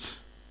that,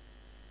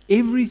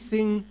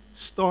 everything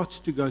starts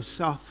to go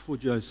south for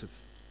Joseph.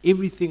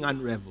 Everything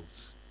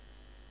unravels.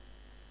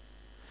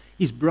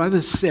 His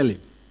brothers sell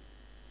him.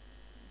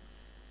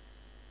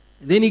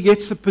 And then he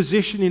gets a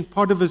position in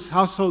Potiphar's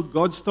household.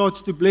 God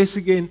starts to bless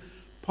again.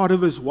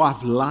 Potiphar's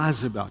wife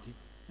lies about him,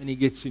 and he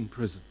gets in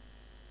prison.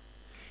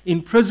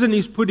 In prison,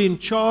 he's put in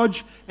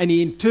charge, and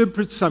he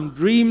interprets some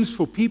dreams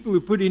for people who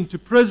put into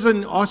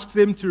prison, asks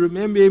them to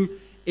remember him.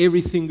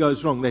 Everything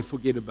goes wrong. They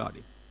forget about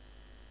him.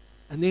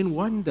 And then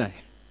one day,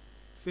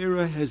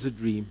 Pharaoh has a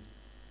dream.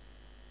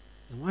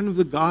 And one of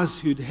the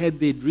guys who'd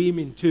had their dream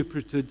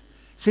interpreted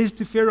says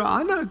to Pharaoh,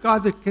 I know a guy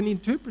that can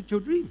interpret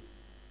your dream.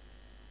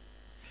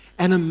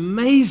 And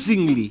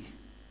amazingly,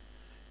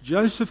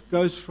 Joseph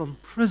goes from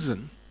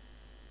prison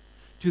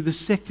to the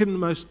second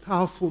most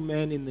powerful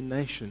man in the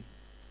nation.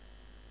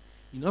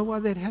 You know why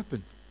that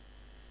happened?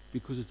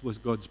 Because it was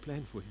God's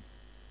plan for him.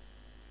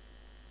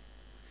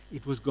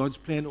 It was God's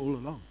plan all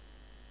along.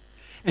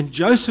 And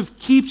Joseph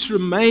keeps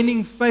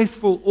remaining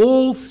faithful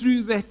all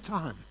through that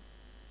time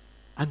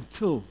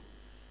until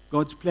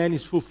God's plan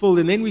is fulfilled.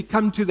 And then we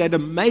come to that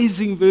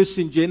amazing verse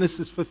in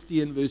Genesis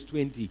 50 and verse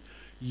 20.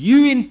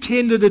 You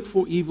intended it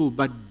for evil,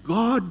 but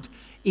God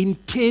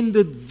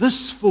intended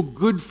this for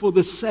good, for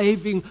the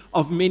saving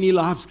of many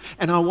lives.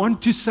 And I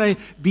want to say,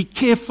 be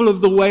careful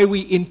of the way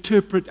we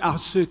interpret our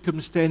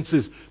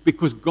circumstances,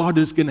 because God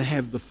is going to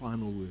have the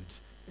final word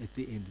at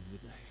the end of the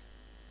day.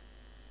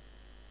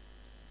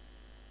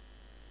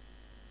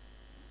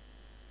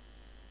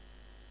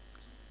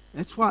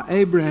 That's why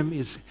Abraham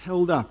is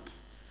held up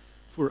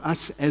for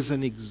us as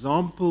an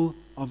example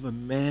of a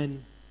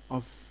man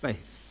of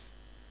faith.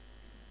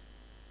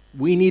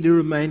 We need to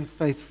remain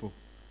faithful.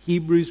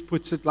 Hebrews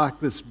puts it like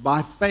this: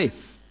 by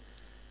faith,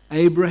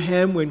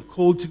 Abraham, when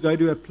called to go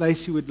to a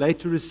place he would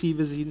later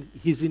receive as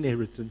his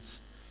inheritance,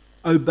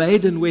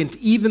 obeyed and went,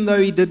 even though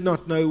he did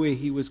not know where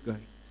he was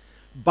going.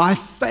 By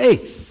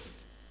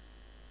faith,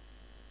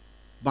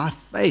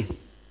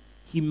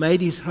 he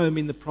made his home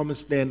in the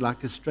promised land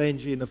like a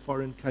stranger in a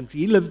foreign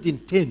country. He lived in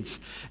tents,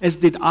 as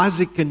did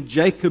Isaac and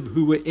Jacob,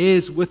 who were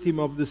heirs with him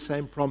of the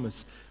same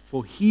promise.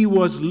 For he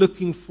was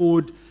looking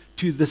forward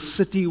to the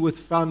city with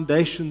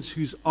foundations,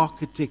 whose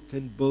architect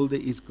and builder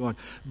is God.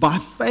 By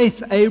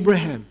faith,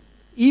 Abraham,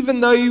 even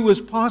though he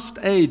was past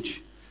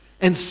age,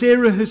 and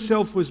Sarah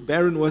herself was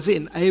barren, was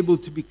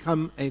enabled to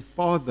become a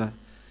father,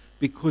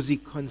 because he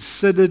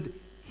considered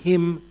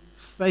him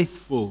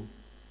faithful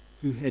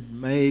who had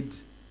made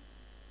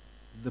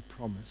the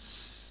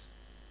promise.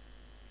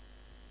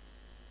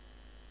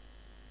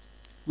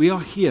 We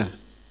are here,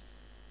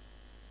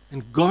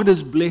 and God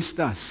has blessed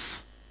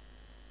us,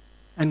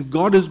 and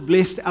God has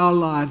blessed our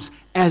lives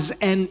as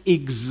an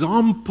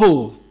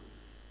example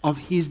of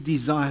his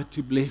desire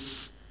to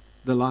bless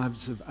the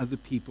lives of other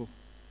people.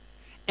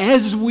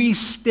 As we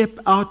step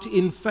out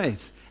in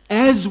faith,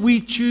 as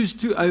we choose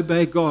to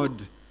obey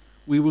God,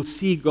 we will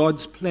see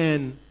God's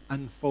plan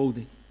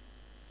unfolding.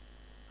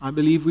 I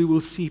believe we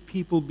will see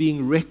people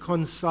being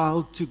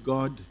reconciled to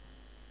God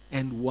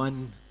and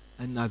one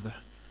another.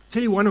 I'll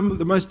tell you, one of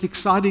the most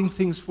exciting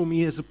things for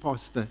me as a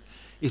pastor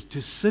is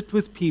to sit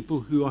with people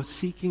who are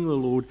seeking the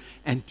Lord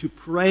and to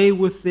pray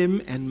with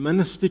them and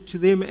minister to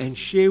them and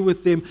share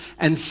with them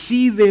and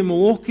see them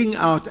walking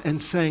out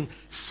and saying,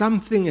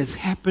 something has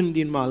happened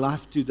in my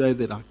life today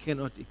that I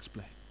cannot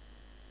explain.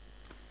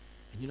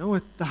 And you know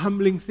what the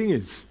humbling thing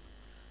is?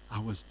 I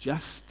was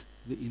just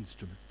the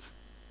instrument.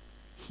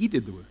 He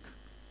did the work.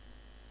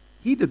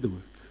 He did the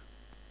work.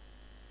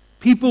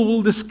 People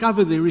will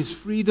discover there is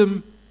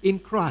freedom in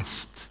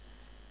Christ.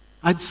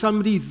 I had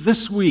somebody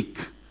this week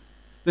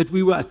that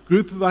a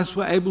group of us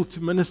were able to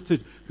minister,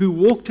 who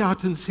walked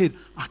out and said,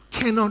 I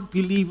cannot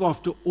believe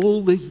after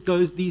all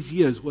these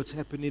years what's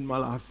happened in my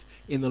life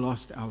in the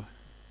last hour.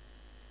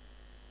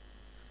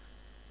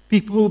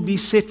 People will be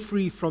set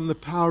free from the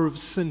power of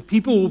sin.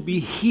 People will be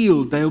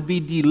healed. They'll be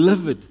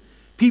delivered.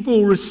 People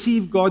will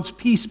receive God's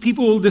peace.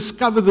 People will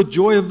discover the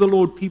joy of the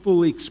Lord. People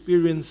will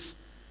experience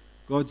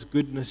God's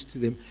goodness to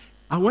them.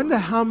 I wonder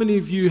how many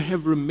of you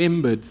have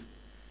remembered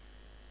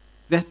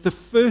that the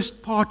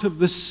first part of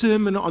the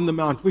Sermon on the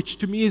Mount, which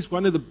to me is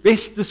one of the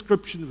best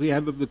descriptions we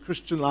have of the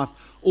Christian life,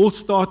 all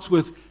starts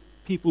with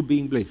people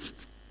being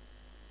blessed.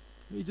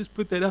 Let me just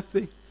put that up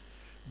there.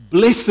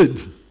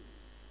 Blessed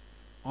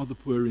are the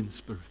poor in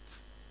spirit.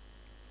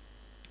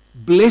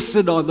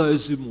 Blessed are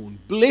those who mourn.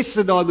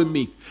 Blessed are the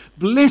meek.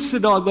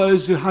 Blessed are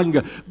those who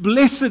hunger.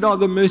 Blessed are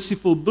the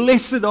merciful.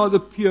 Blessed are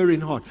the pure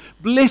in heart.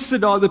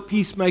 Blessed are the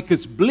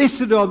peacemakers.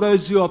 Blessed are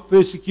those who are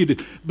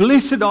persecuted.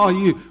 Blessed are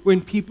you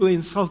when people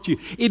insult you.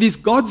 It is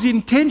God's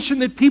intention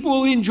that people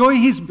will enjoy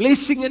his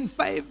blessing and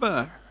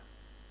favor.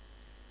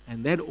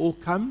 And that all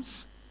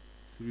comes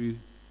through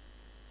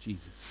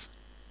Jesus.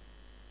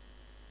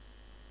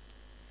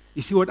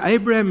 You see, what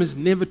Abraham is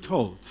never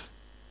told,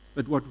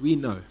 but what we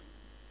know,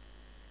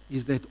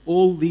 is that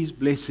all these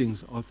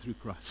blessings are through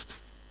Christ.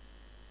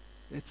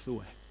 That's the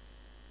way.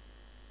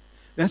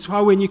 That's why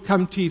when you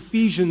come to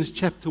Ephesians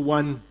chapter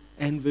 1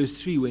 and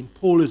verse 3, when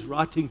Paul is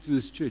writing to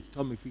this church,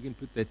 Tom, if you can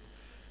put that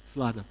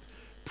slide up.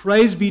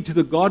 Praise be to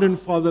the God and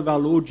Father of our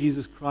Lord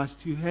Jesus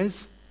Christ, who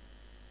has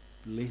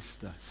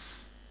blessed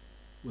us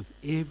with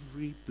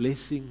every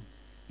blessing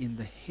in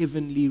the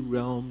heavenly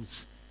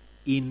realms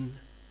in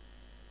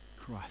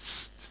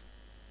Christ.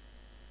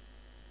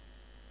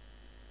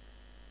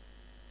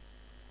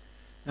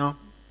 Now,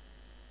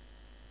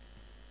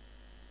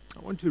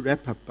 I want to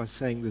wrap up by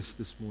saying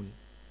this morning.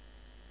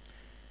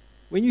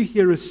 When you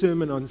hear a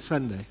sermon on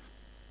Sunday,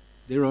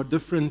 there are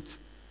different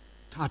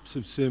types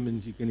of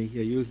sermons you're going to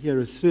hear. You'll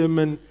hear a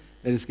sermon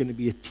that is going to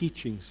be a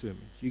teaching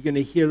sermon. You're going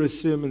to hear a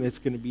sermon that's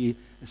going to be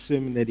a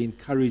sermon that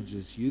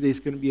encourages you. There's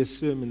going to be a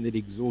sermon that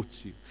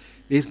exhorts you.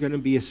 There's going to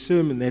be a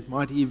sermon that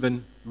might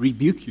even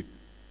rebuke you.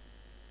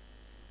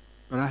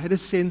 But I had a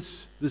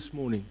sense this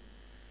morning,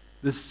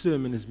 this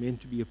sermon is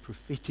meant to be a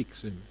prophetic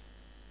sermon.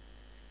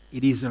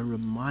 It is a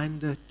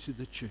reminder to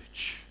the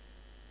church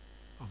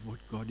of what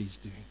God is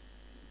doing.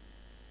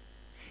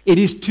 It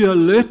is to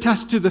alert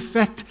us to the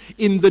fact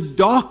in the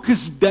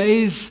darkest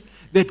days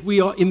that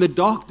we are, in the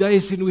dark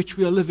days in which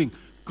we are living,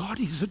 God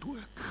is at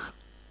work.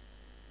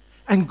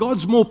 And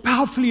God's more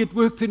powerfully at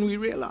work than we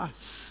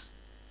realize.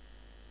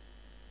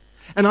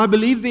 And I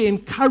believe the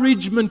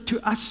encouragement to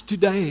us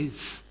today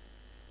is,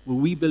 will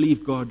we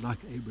believe God like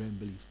Abraham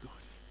believed God?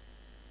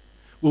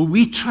 Will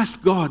we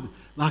trust God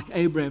like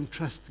Abraham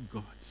trusted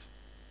God?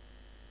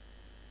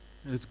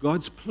 And it's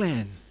God's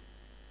plan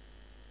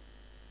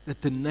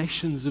that the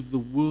nations of the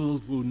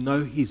world will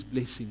know His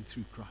blessing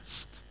through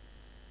Christ.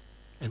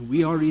 And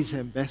we are His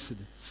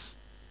ambassadors.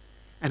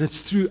 And it's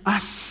through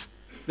us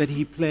that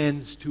He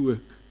plans to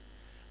work.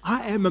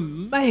 I am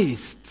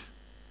amazed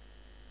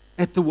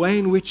at the way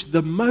in which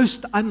the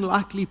most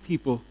unlikely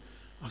people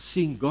are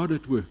seeing God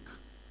at work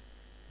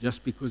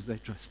just because they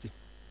trust Him.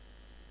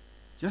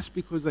 Just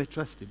because they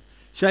trust Him.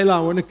 Shayla, I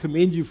want to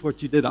commend you for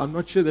what you did. I'm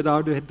not sure that I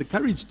would have had the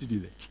courage to do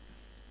that.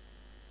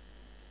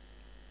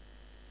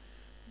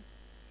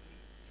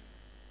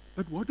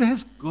 But what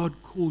has God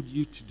called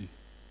you to do?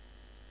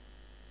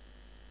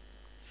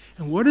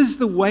 And what is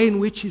the way in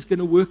which He's going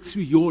to work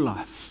through your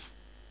life?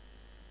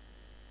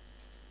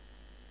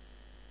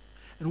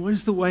 And what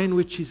is the way in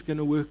which He's going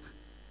to work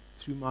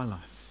through my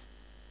life?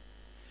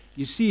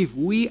 You see, if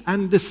we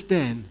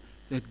understand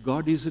that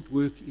God is at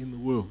work in the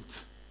world,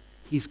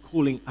 He's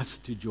calling us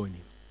to join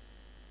Him.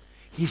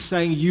 He's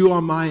saying, you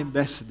are my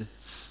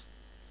ambassadors.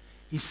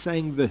 He's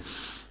saying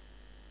this,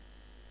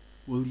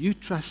 will you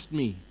trust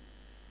me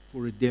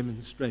for a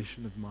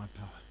demonstration of my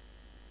power?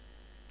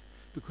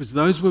 Because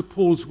those were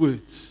Paul's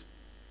words.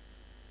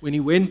 When he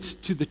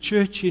went to the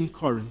church in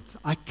Corinth,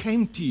 I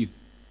came to you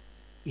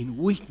in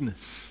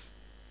weakness.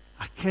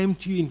 I came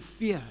to you in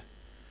fear.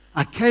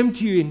 I came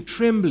to you in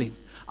trembling.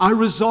 I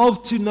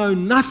resolved to know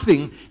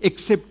nothing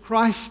except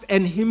Christ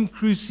and Him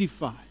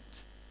crucified.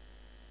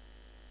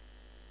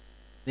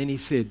 Then he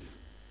said,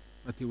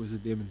 but there was a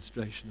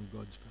demonstration of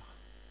God's power.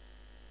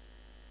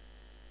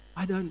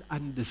 I don't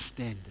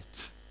understand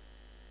it.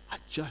 I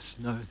just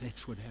know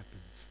that's what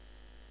happens.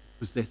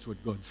 Because that's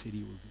what God said He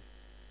will do.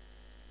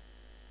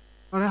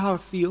 I don't know how I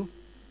feel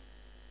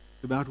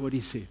about what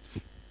He said.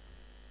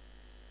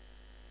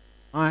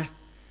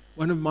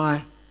 One of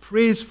my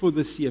prayers for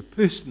this year,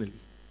 personally,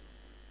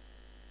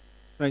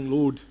 saying,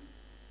 Lord,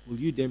 will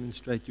you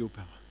demonstrate your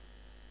power?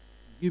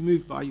 Will you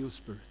move by your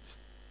Spirit?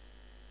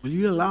 Will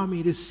you allow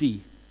me to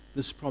see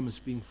this promise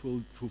being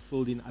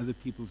fulfilled in other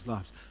people's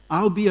lives?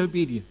 I'll be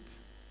obedient.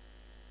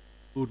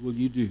 Lord, will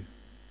you do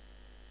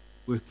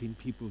work in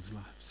people's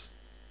lives?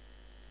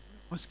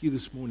 I ask you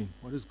this morning,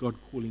 what is God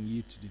calling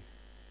you to do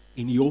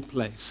in your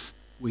place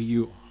where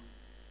you are?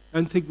 I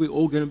don't think we're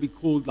all going to be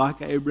called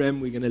like Abraham,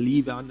 we're going to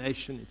leave our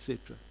nation,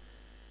 etc.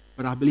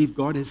 But I believe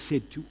God has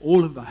said to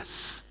all of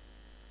us,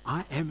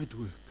 I am at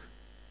work.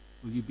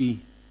 Will you be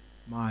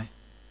my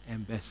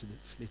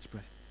ambassadors? Let's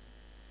pray.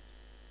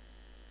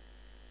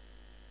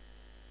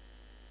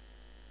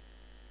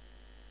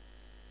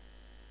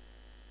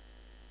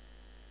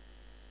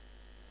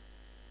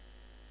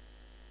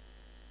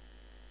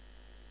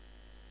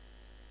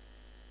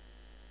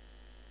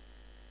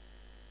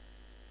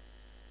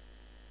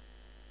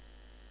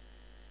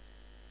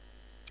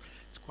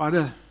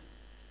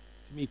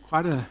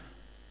 Quite a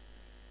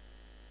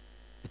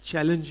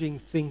challenging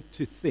thing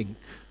to think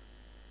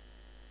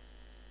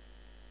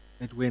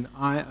that when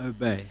I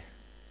obey,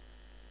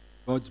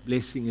 God's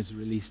blessing is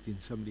released in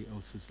somebody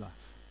else's life.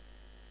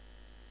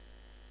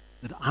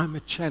 That I'm a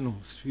channel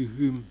through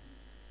whom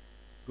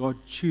God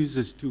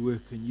chooses to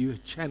work, and you're a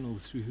channel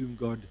through whom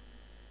God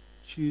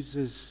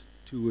chooses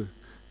to work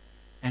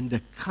and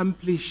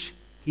accomplish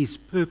His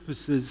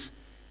purposes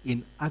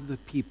in other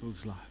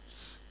people's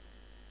lives.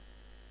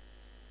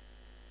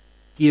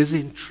 He has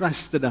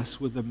entrusted us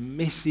with a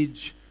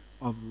message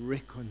of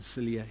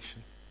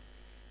reconciliation.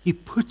 He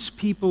puts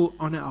people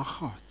on our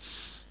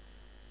hearts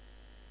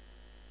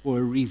for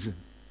a reason.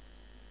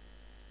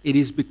 It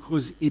is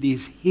because it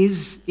is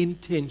His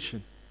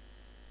intention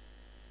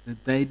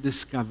that they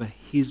discover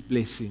His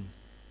blessing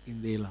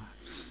in their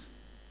lives.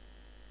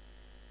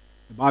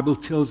 The Bible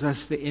tells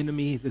us the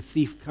enemy, the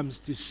thief, comes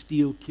to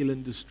steal, kill,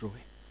 and destroy.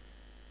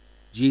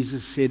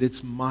 Jesus said,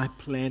 it's my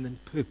plan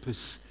and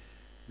purpose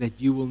that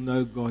you will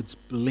know God's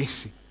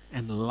blessing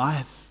and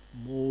life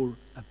more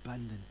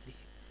abundantly.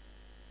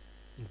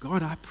 And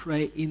God, I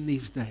pray in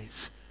these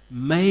days,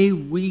 may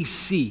we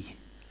see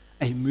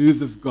a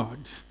move of God,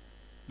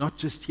 not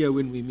just here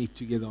when we meet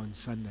together on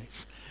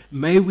Sundays.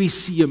 May we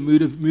see a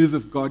move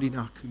of God in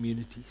our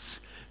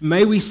communities.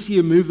 May we see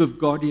a move of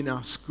God in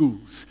our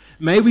schools.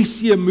 May we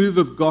see a move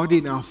of God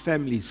in our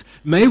families.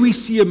 May we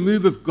see a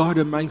move of God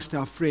amongst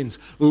our friends.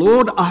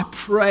 Lord, I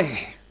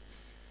pray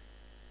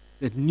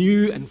that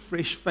new and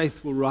fresh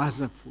faith will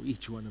rise up for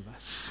each one of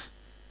us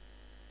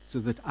so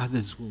that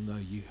others will know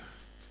you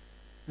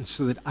and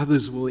so that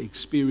others will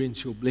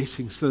experience your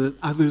blessing, so that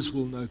others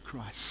will know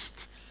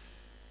Christ.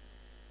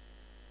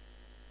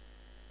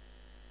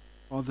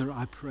 Father,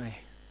 I pray,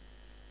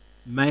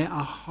 may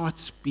our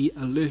hearts be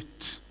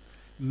alert.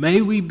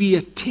 May we be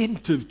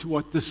attentive to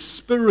what the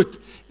Spirit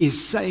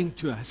is saying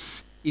to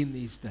us in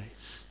these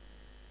days.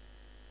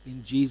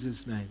 In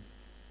Jesus' name,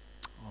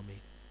 amen.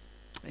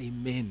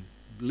 Amen.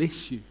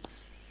 Bless you.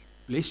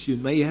 Bless you.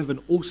 May you have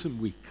an awesome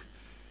week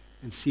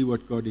and see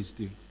what God is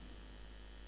doing.